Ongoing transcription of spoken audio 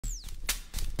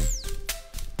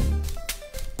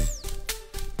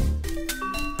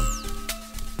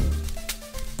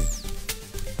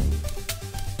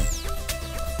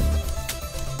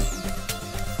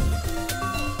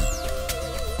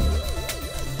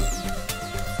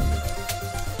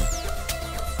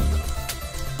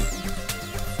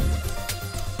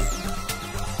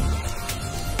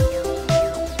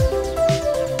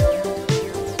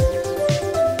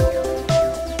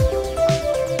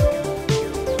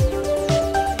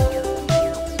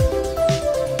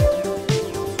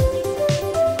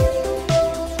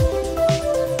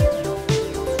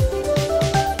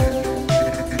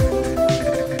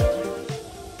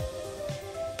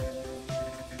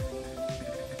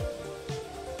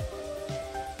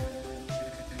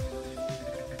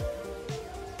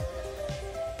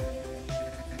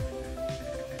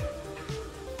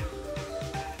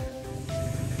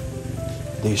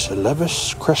the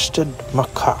Celebus-crested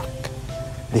macaque,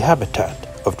 the habitat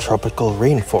of tropical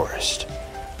rainforest.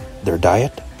 Their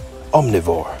diet,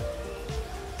 omnivore.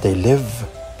 They live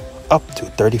up to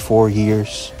 34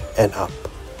 years and up.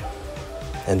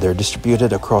 And they're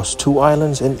distributed across 2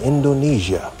 islands in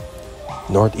Indonesia,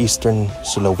 northeastern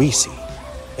Sulawesi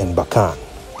and Bacan.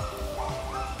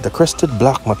 The crested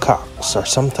black macaques are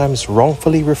sometimes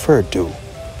wrongfully referred to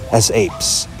as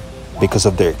apes because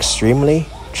of their extremely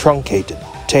truncated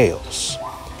tails.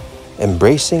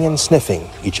 Embracing and sniffing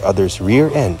each other's rear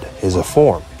end is a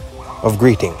form of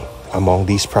greeting among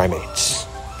these primates.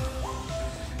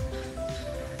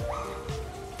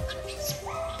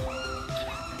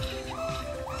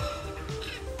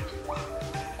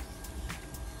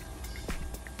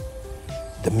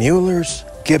 The Mueller's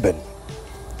gibbon,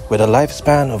 with a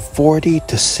lifespan of 40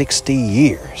 to 60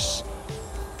 years,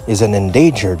 is an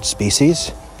endangered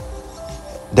species.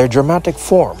 Their dramatic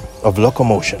form of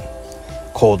locomotion,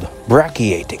 called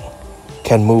brachiating,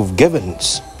 can move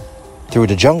gibbons through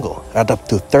the jungle at up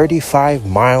to 35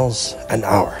 miles an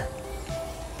hour,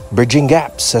 bridging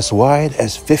gaps as wide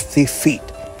as 50 feet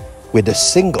with a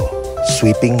single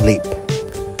sweeping leap.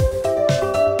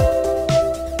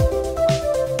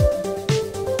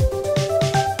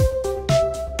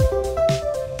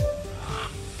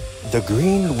 The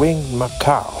green-winged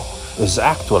macaw is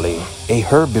actually a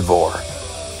herbivore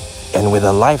and with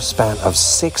a lifespan of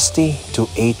 60 to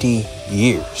 80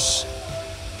 years.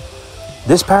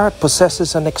 This parrot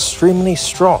possesses an extremely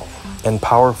strong and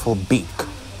powerful beak.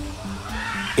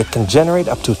 It can generate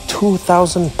up to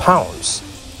 2,000 pounds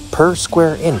per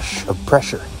square inch of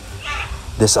pressure.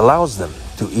 This allows them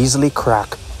to easily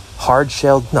crack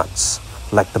hard-shelled nuts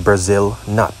like the Brazil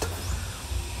nut.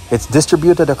 It's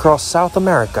distributed across South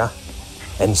America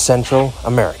and Central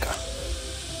America.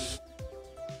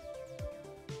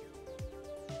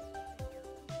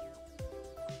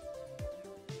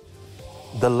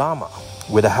 The llama,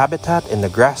 with a habitat in the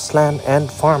grassland and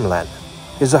farmland,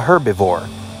 is a herbivore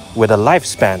with a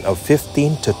lifespan of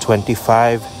 15 to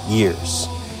 25 years.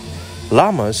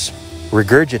 Llamas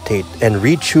regurgitate and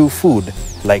rechew food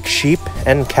like sheep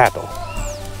and cattle.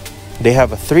 They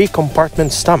have a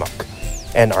 3-compartment stomach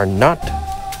and are not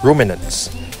ruminants.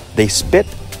 They spit,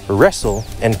 wrestle,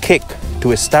 and kick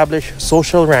to establish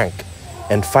social rank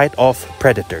and fight off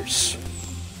predators.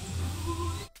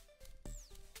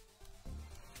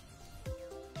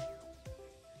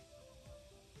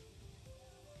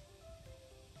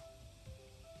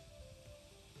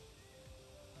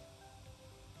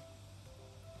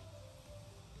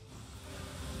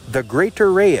 The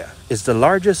greater rhea is the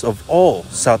largest of all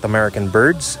South American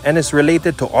birds and is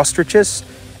related to ostriches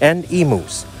and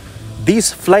emus.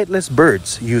 These flightless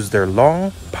birds use their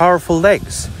long, powerful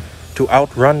legs to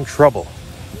outrun trouble.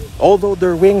 Although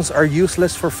their wings are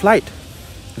useless for flight,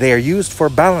 they are used for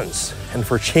balance and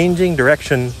for changing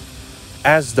direction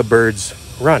as the birds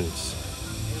runs.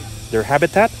 Their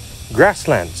habitat,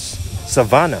 grasslands,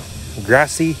 savanna,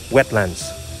 grassy wetlands,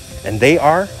 and they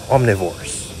are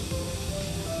omnivores.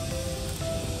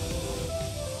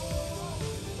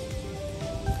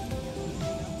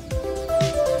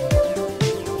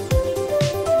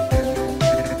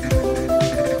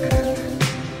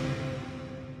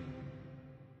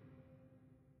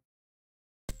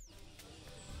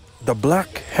 The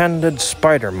black-handed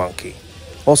spider monkey,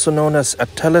 also known as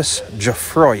Atellus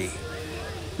geoffroyi,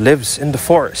 lives in the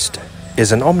forest,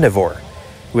 is an omnivore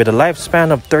with a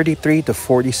lifespan of 33 to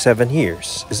 47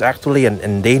 years, is actually an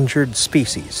endangered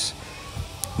species,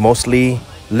 mostly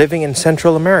living in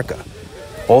Central America,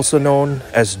 also known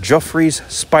as Geoffroy's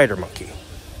spider monkey.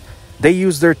 They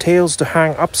use their tails to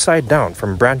hang upside down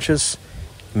from branches,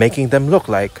 making them look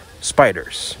like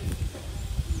spiders.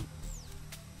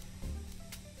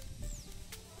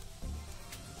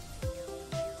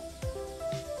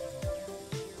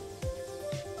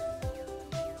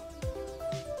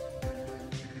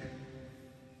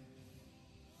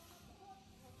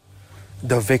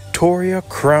 The Victoria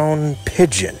crown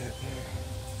pigeon.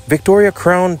 Victoria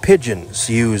crown pigeons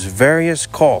use various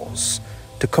calls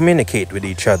to communicate with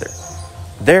each other.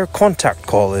 Their contact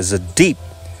call is a deep,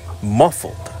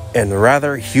 muffled, and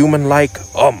rather human-like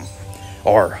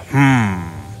or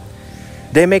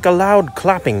They make a loud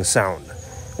clapping sound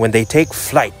when they take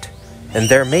flight, and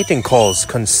their mating calls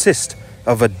consist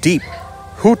of a deep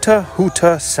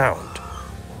hoota-hoota sound.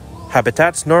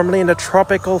 Habitats normally in the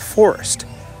tropical forest.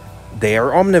 They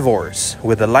are omnivores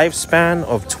with a lifespan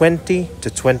of 20 to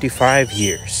 25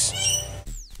 years.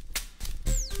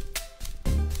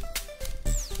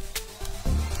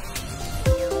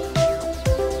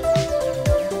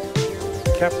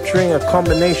 Capture featuring a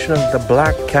combination of the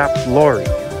black-capped lory,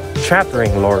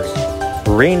 chattering lory,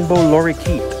 rainbow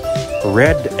lorikeet,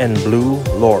 red and blue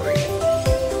lory.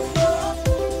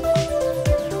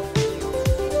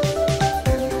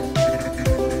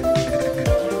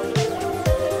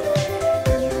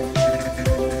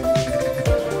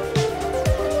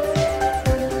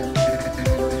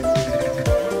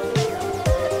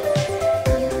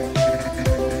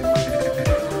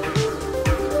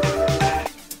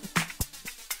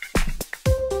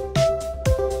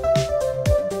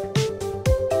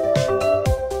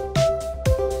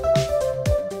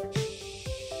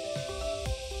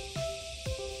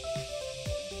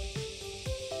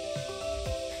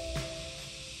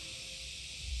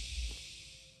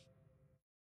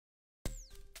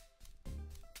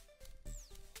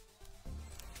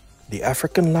 The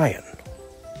African lion,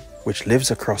 which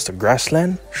lives across the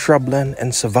grassland, shrubland,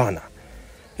 and savanna,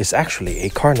 is actually a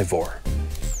carnivore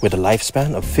with a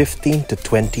lifespan of 15 to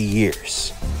 20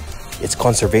 years. Its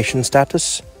conservation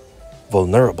status?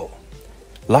 Vulnerable.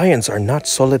 Lions are not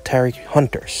solitary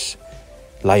hunters.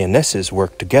 Lionesses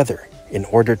work together in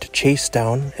order to chase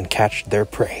down and catch their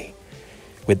prey,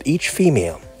 with each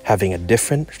female having a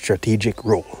different strategic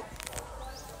role.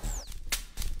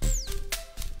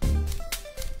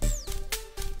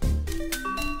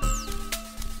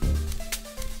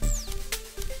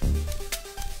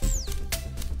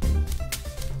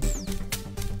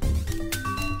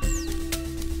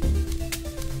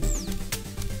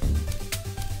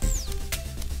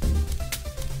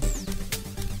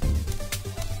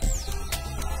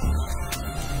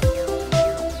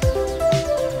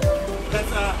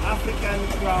 African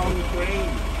crown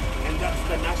crane, and that's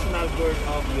the national bird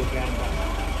of Uganda.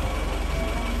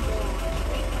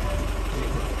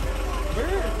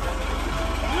 Bird!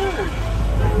 Bird!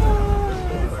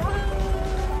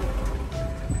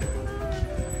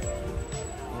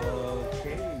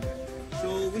 Okay. So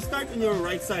we start on your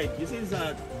right side. You see it's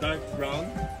a dark brown,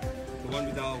 the one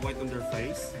with the white on their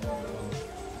face.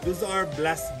 Those are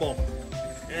blast bok.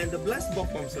 And the blast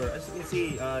bok sir, as you can see,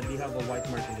 they have a white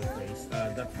mark on their face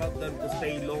that help them to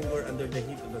stay longer under the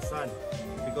heat of the sun,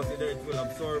 because either it will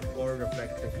absorb or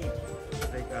reflect the heat. It's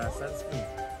like sunscreen.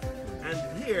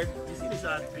 And here, you see these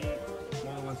three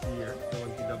small ones here, the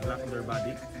ones with the black on their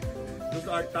body. Those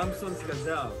are Thompson's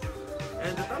gazelle.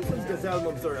 And the Thompson's gazelle,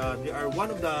 sir, they are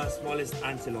one of the smallest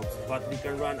antelopes, but they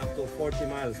can run up to 40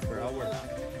 miles per hour.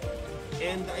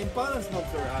 And the impalas,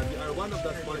 sir, they are one of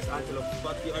the smallest antelopes,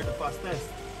 but they are the fastest.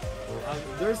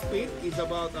 Their speed is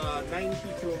about 90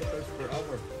 kilometers per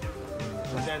hour.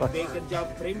 And then they can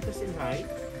jump 3 meters in height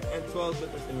and 12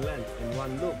 meters in length in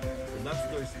one loop. And that's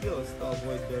their skills to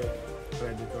avoid their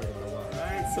predator in the wild.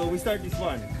 Alright, so we start this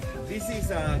one. This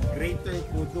is a greater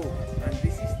kudu, and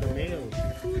this is the male.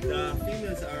 The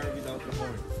females are without the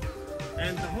horns.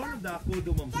 And the horn of the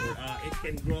kudu, sir, it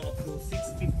can grow up to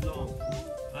 6 feet long.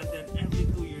 And then every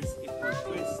 2 years it will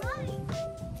twist.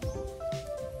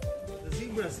 The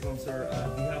zebras, sir,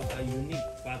 they have a unique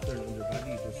pattern on their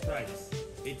body, the stripes.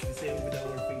 It's the same with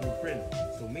our fingerprint.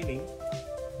 So meaning,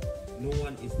 no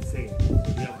one is the same.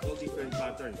 They have all different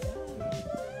patterns.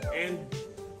 And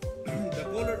the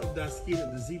color of the skin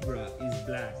of the zebra is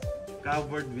black,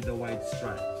 covered with a white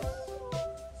stripe.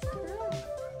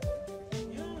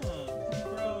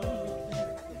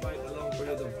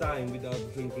 Of time without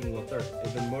drinking water,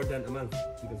 even more than a month,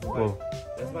 because of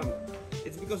yes, ma'am.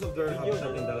 It's because of their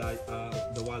habitat in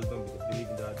the wild, ma'am, because they live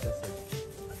in the desert.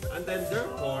 And then their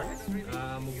horn,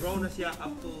 grow na siya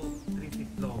up to 3 feet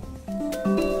long.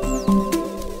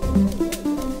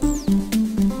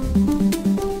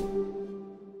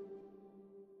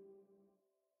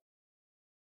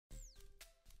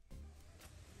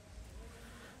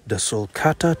 The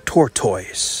sulcata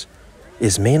tortoise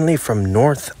is mainly from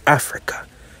North Africa,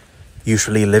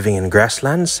 usually living in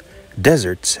grasslands,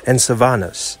 deserts, and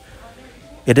savannas.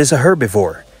 It is a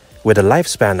herbivore with a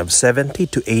lifespan of 70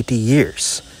 to 80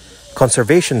 years.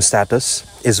 Conservation status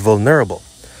is vulnerable.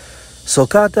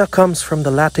 Sulcata comes from the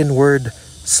Latin word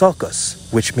sulcus,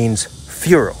 which means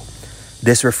furrow.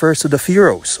 This refers to the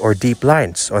furrows or deep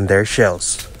lines on their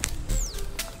shells.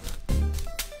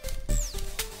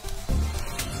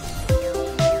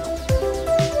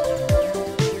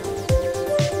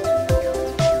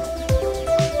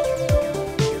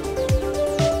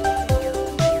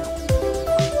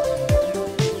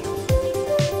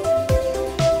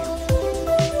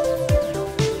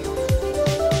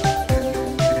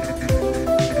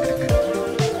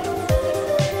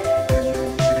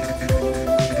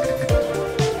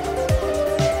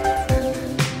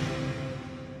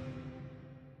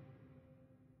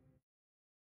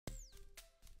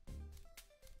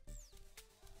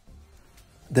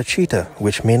 The cheetah,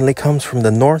 which mainly comes from the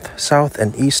North, South,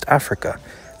 and East Africa,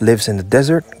 lives in the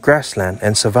desert, grassland,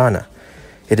 and savanna.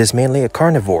 It is mainly a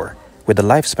carnivore with a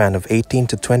lifespan of 18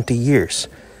 to 20 years.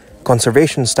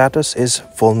 Conservation status is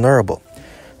vulnerable.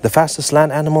 The fastest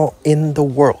land animal in the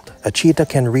world, a cheetah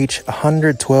can reach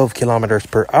 112 kilometers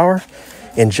per hour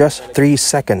in just 3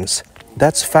 seconds.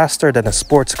 That's faster than a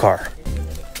sports car.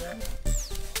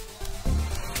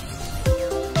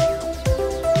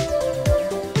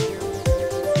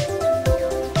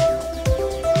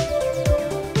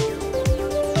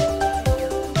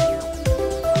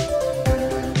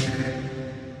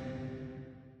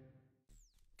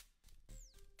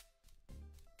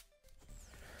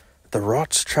 The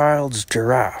Rothschild's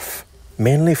giraffe,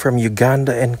 mainly from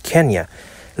Uganda and Kenya,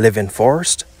 live in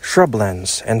forest,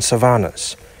 shrublands, and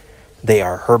savannas. They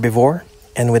are herbivore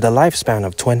and with a lifespan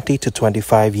of 20 to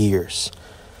 25 years.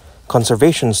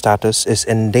 Conservation status is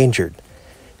endangered.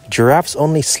 Giraffes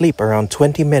only sleep around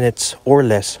 20 minutes or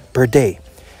less per day.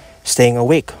 Staying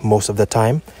awake most of the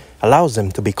time allows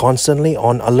them to be constantly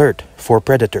on alert for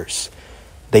predators.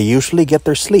 They usually get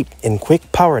their sleep in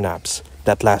quick power naps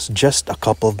that last just a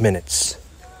couple of minutes.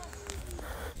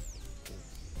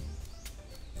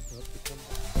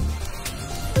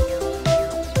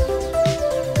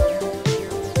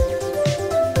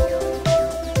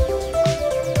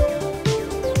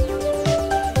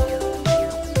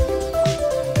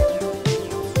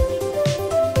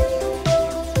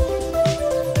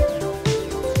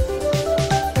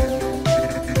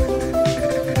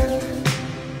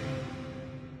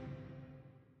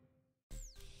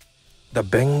 The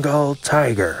Bengal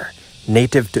tiger,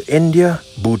 native to India,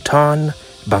 Bhutan,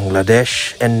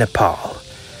 Bangladesh, and Nepal.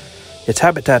 Its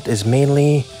habitat is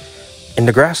mainly in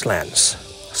the grasslands,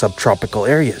 subtropical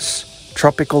areas,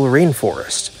 tropical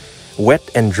rainforest, wet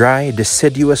and dry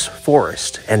deciduous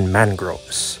forest, and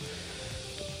mangroves.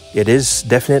 It is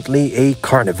definitely a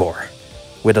carnivore,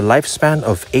 with a lifespan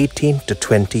of 18 to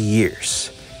 20 years.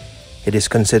 It is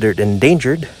considered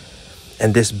endangered,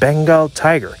 and this Bengal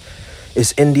tiger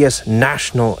is India's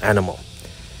national animal.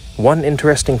 One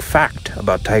interesting fact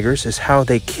about tigers is how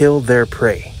they kill their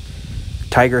prey.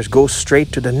 Tigers go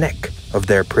straight to the neck of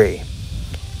their prey.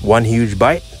 One huge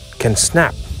bite can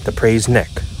snap the prey's neck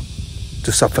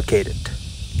to suffocate it.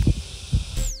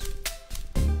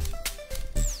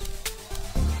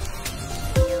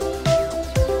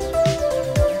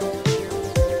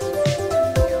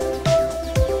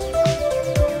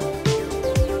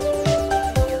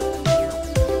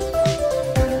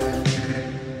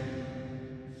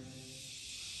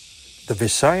 The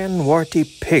Visayan warty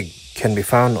pig can be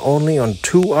found only on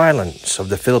 2 islands of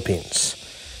the Philippines,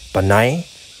 Panay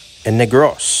and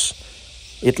Negros.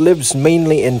 It lives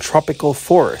mainly in tropical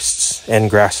forests and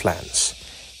grasslands.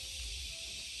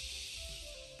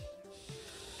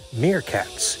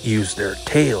 Meerkats use their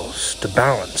tails to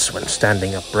balance when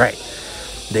standing upright.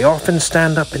 They often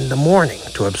stand up in the morning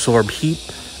to absorb heat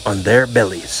on their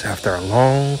bellies after a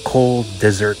long, cold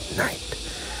desert night.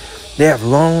 They have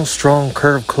long, strong,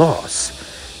 curved claws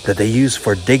that they use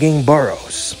for digging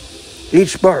burrows.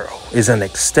 Each burrow is an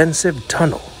extensive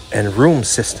tunnel and room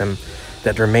system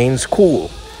that remains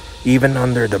cool even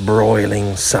under the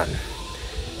broiling sun.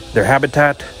 Their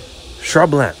habitat: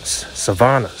 shrublands,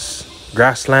 savannas,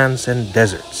 grasslands, and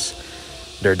deserts.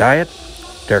 Their diet: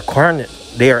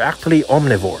 they are actually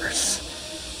omnivores.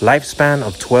 Lifespan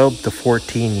of 12 to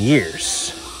 14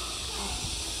 years.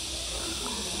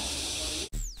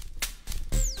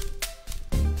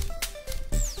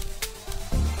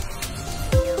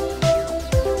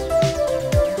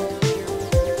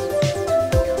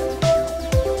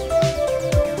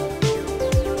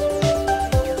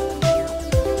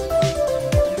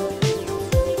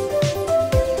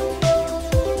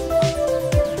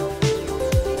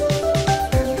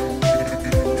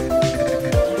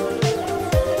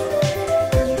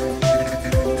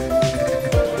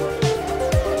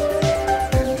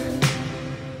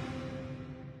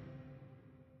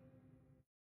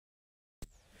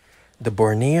 The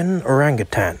Bornean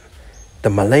orangutan.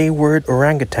 The Malay word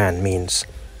orangutan means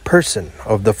person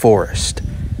of the forest.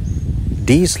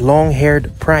 These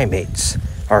long-haired primates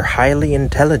are highly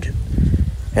intelligent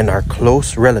and are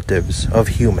close relatives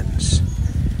of humans.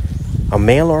 A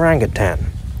male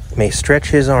orangutan may stretch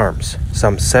his arms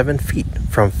some 7 feet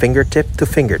from fingertip to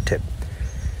fingertip,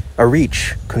 a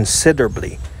reach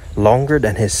considerably longer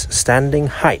than his standing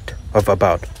height of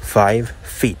about 5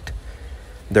 feet.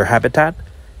 Their habitat: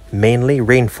 mainly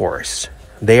rainforests.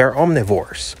 They are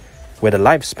omnivores with a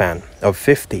lifespan of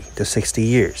 50 to 60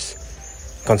 years.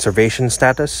 Conservation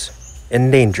status: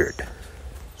 endangered.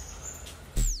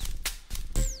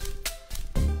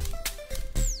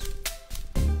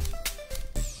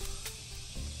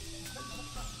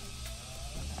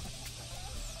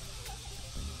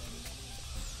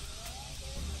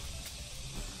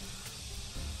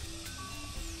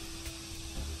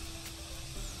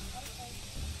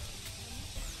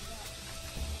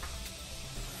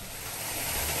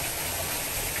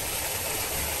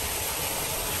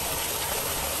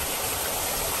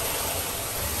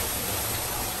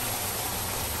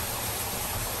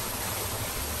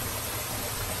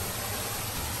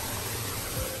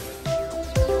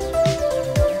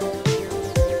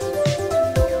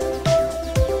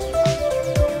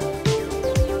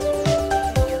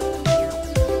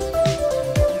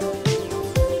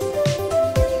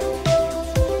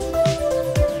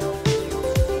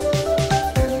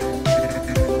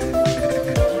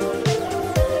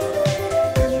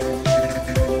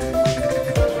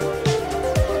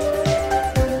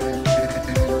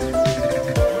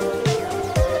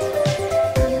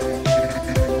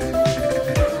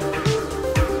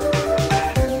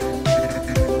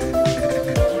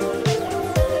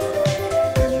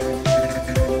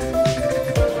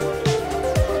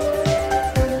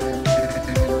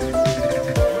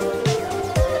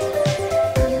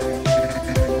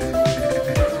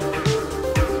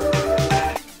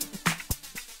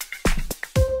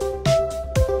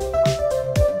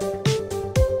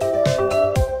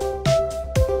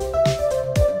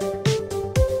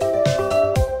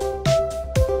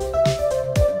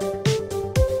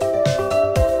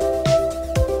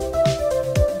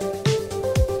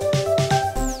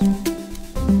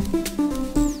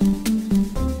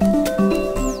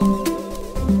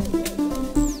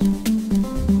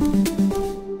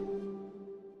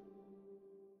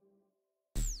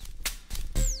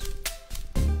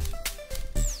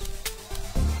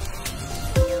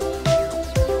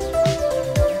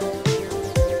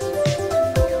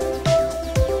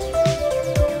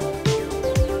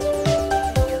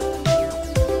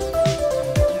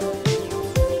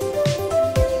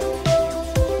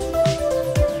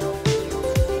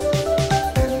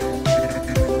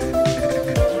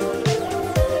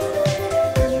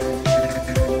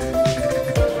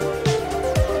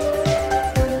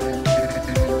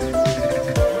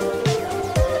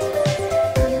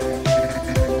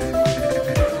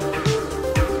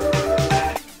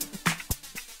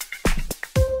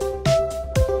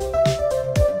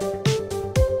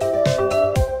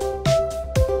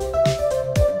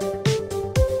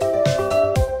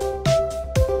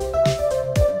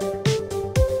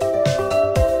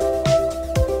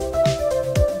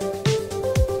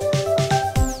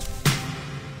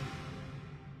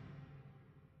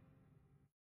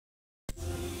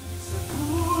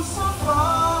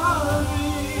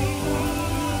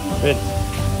 Good.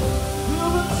 Feel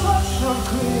the touch of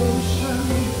creation.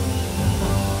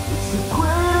 It's the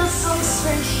greatest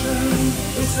sensation.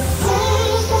 It's the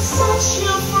place that sets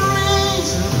you free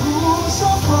to move so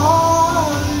far.